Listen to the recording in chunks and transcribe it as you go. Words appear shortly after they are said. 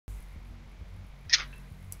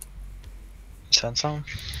sent some?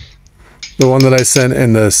 The one that I sent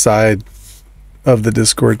in the side of the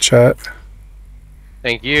Discord chat.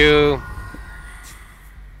 Thank you.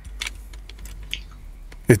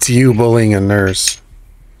 It's you bullying a nurse.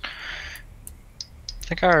 I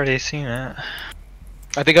think I already seen it.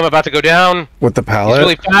 I think I'm about to go down. With the pallet? He's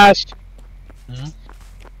really fast. Hmm?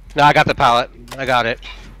 No, I got the pallet. I got it.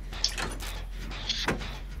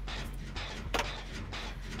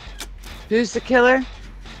 Who's the killer?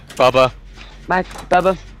 Bubba.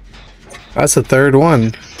 Bubba. That's the third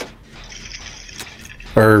one.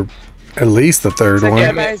 Or at least the third one.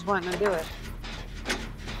 Everybody's wanting to do it.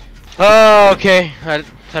 Oh, okay. I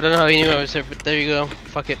don't know how you knew I was there, but there you go.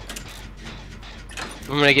 Fuck it.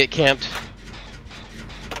 I'm gonna get camped.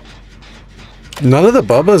 None of the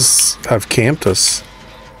Bubbas have camped us.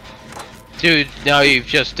 Dude, now you've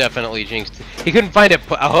just definitely jinxed it. He couldn't find a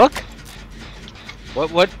hook?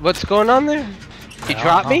 What's going on there? He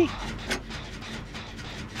dropped me?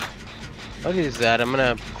 What is that? I'm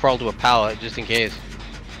gonna crawl to a pallet just in case.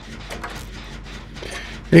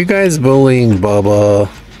 Are you guys bullying Bubba?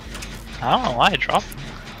 I don't know why I dropped him.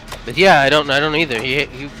 But yeah, I don't either.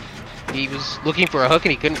 He was looking for a hook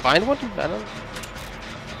and he couldn't find one? I don't.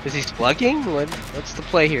 Is he slugging? What's the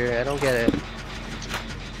play here? I don't get it.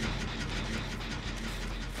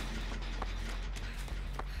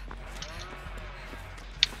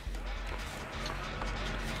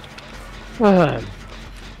 Alright,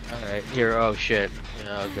 here, oh shit.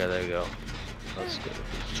 Yeah, okay, there you go. Let's go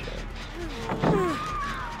with this shit.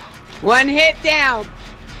 One hit down.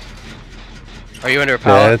 Are you under a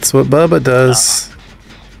pallet? That's what Bubba does.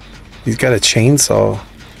 He's got a chainsaw.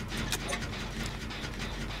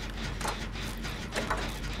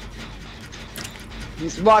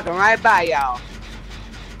 He's walking right by y'all.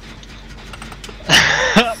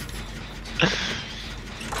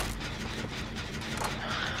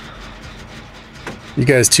 You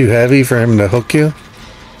guys too heavy for him to hook you?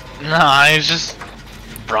 No, I just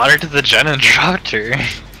brought her to the gen and dropped her.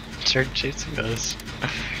 Started chasing us.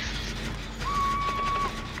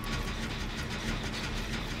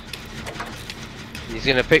 He's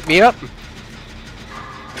gonna pick me up.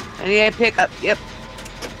 I need a pickup. Yep.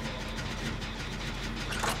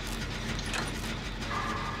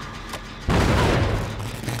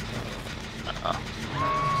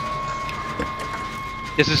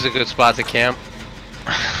 This is a good spot to camp.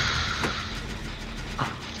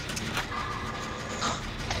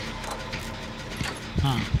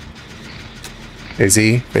 Is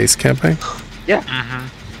he base camping? Yeah.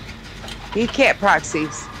 Mm-hmm. He can't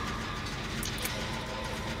proxies.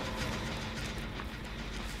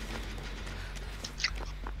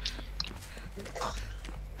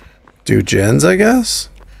 Do gens, I guess?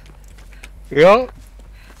 Yeah.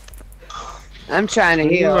 I'm trying to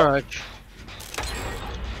heal. Much.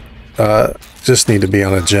 Just need to be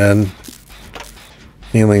on a gen.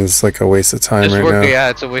 Healing's like a waste of time Just right work, now. yeah,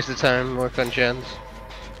 it's a waste of time. Work on gens.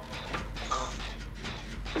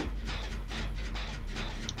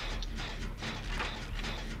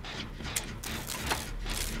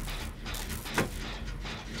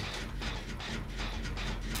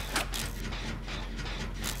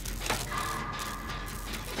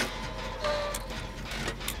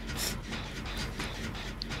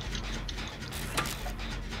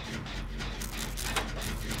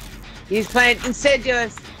 He's playing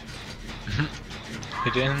Insidious.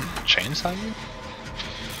 He didn't chainsaw you?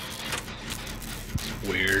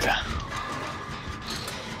 Weird.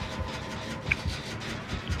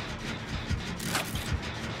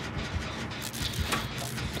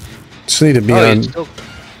 Just need to be on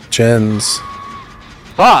gens.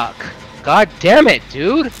 Fuck! God damn it,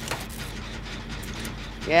 dude!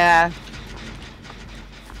 Yeah.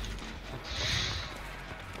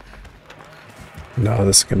 No,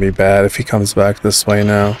 this is gonna be bad if he comes back this way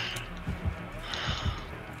now.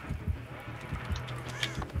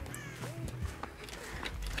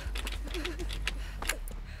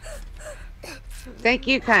 Thank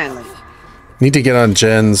you kindly. Need to get on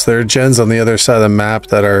gens. There are gens on the other side of the map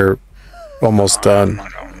that are almost done.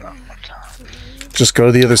 Just go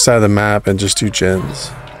to the other side of the map and just do gens.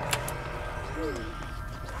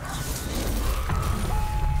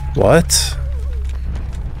 What?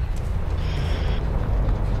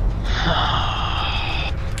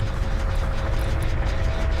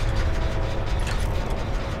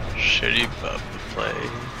 Shitty Bubba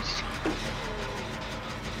plays.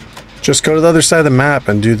 Just go to the other side of the map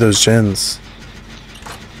and do those gens.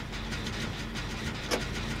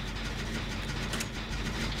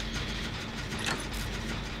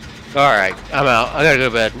 Alright, I'm out. I gotta go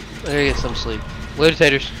to bed. I gotta get some sleep. Later,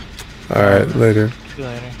 taters. Alright, later. See you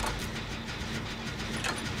later.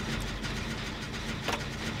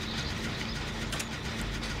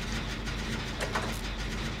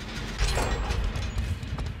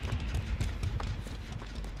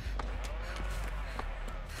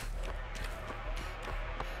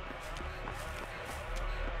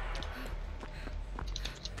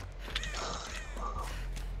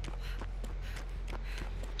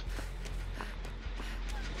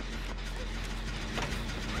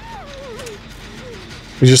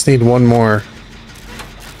 We just need one more.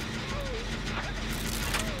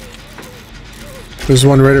 There's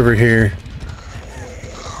one right over here.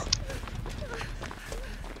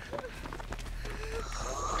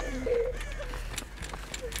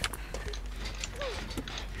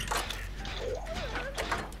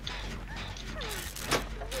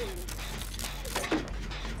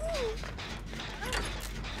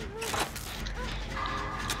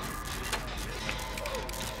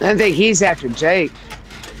 I think he's after Jake.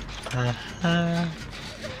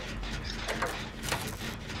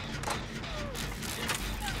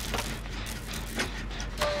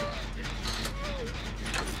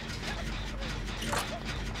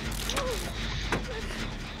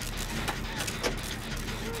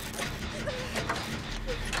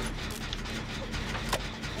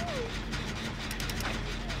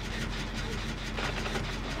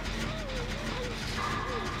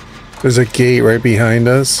 There's a gate right behind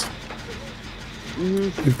us.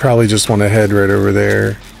 You'd probably just want to head right over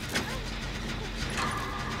there.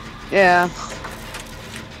 Yeah.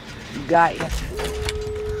 Got you.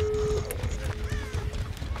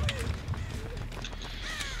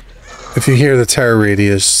 If you hear the terror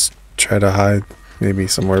radius, try to hide maybe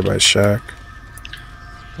somewhere by shack.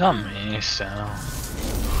 Not me, so.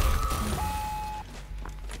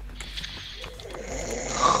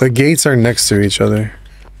 The gates are next to each other.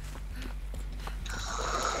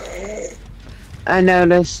 I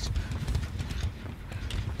noticed.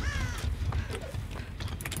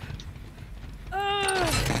 Go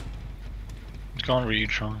on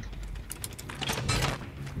Retron.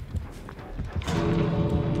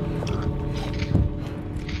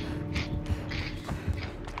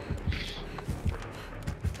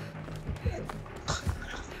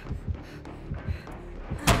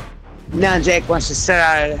 Now Jake wants to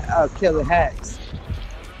set out kill the hex.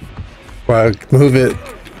 Wow, move it.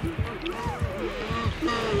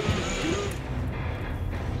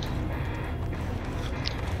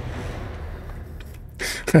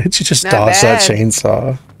 Why did you just Not dodge that bad.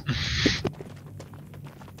 chainsaw?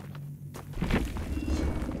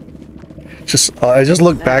 I just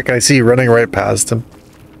look back, I see you running right past him.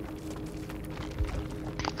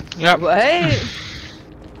 Yep. What?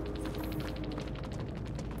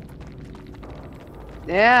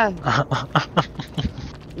 Yeah.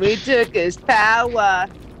 We took his power.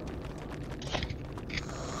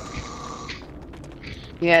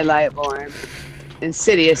 Yeah, Lightborn.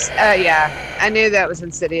 Insidious. Oh yeah, I knew that was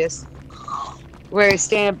Insidious. Where he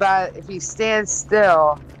if he stands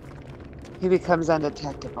still, he becomes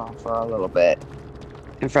undetectable for a little bit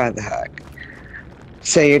in front of the hook.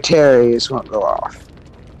 So your terrors won't go off.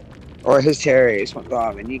 Or his terrors won't go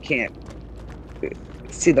off and you can't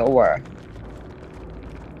see the aura.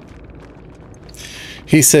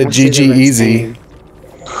 He said Or see GG the red easy. stain.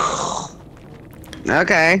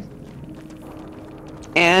 Okay.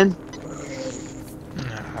 And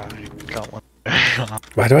Got one.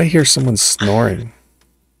 Why do I hear someone snoring?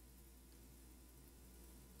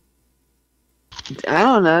 I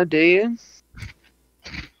don't know, do you?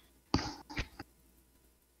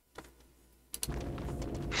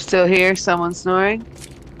 Still hear someone snoring?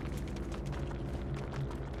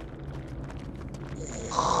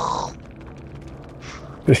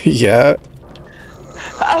 Yeah.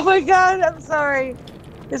 Oh my god, I'm sorry.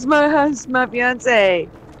 It's my husband, my fiance.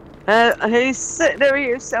 He's sitting over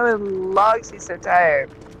here sewing logs. He's so tired.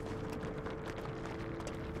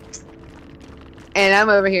 And I'm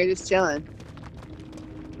over here just chilling.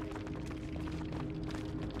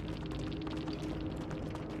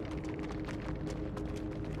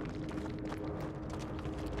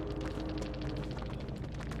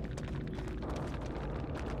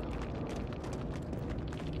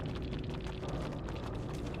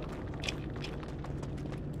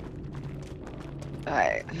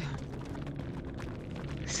 Alright.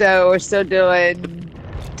 So we're still doing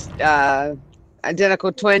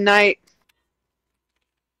identical twin night.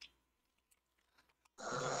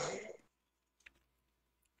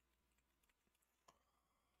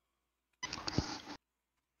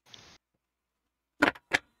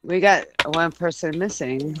 We got one person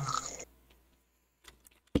missing.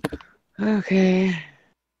 Okay.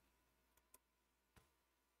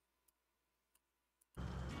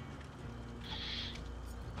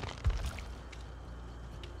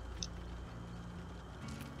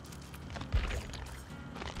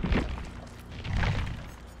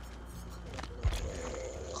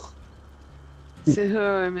 So who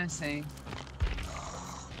are we missing?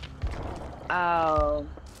 Oh.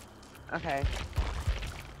 Okay.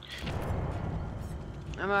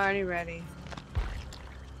 I'm already ready.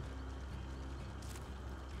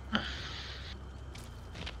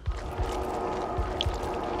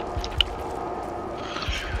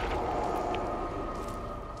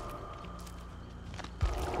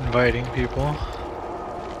 inviting people.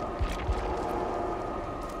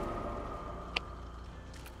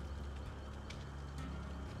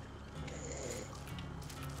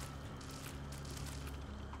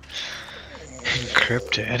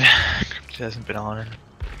 Encrypted. Encrypted hasn't been on it.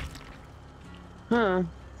 Huh.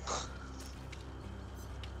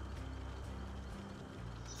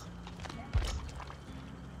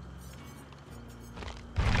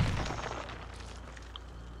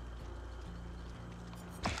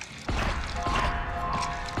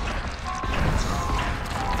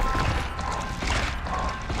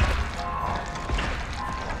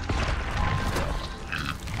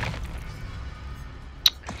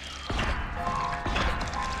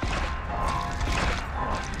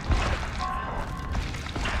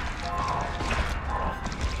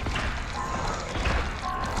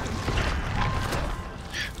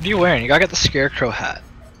 What are you wearing? You gotta get the scarecrow hat.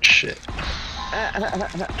 Shit.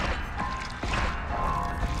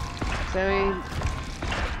 Sorry.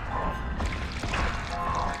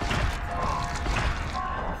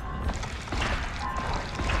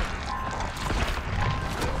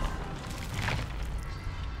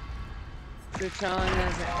 So Sean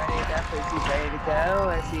isn't ready up. Is he ready to go?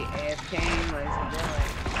 Is he AFK? What is he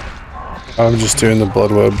doing? I'm just doing the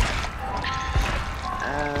blood web.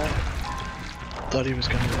 Thought he was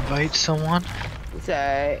gonna invite someone. It's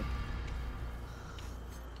alright.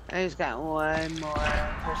 I just got one more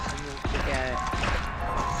person to get.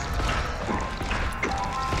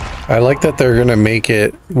 I like that they're gonna make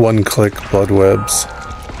it one-click blood webs.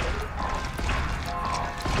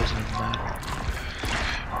 Doesn't even matter.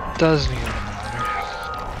 Doesn't even matter.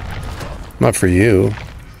 Not for you.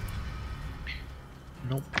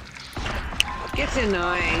 Nope. Gets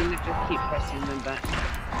annoying to just keep pressing the button.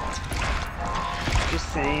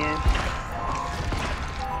 Just saying.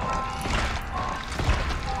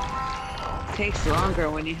 Takes longer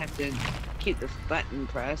when you have to keep the button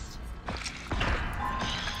pressed.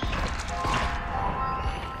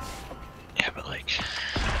 Yeah, but like,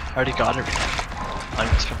 I already got everything. I'm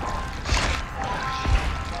just gonna...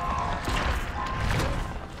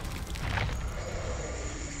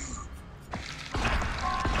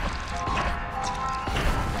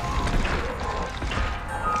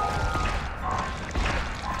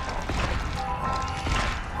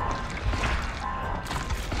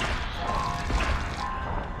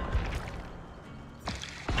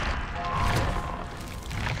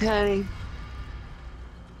 Honey,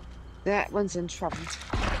 that one's in trouble.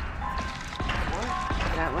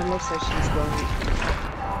 That one looks like she's going.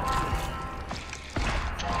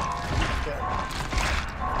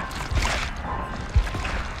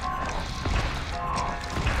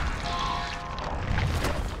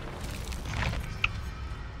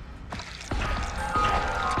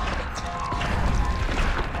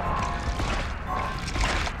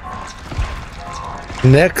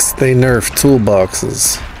 Next, they nerf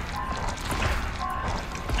toolboxes.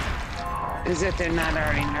 As if they're not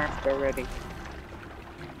already nerfed already.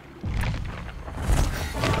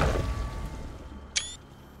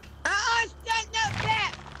 Oh, shut up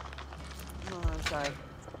that! Oh, I'm sorry.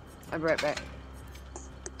 I'll be right back.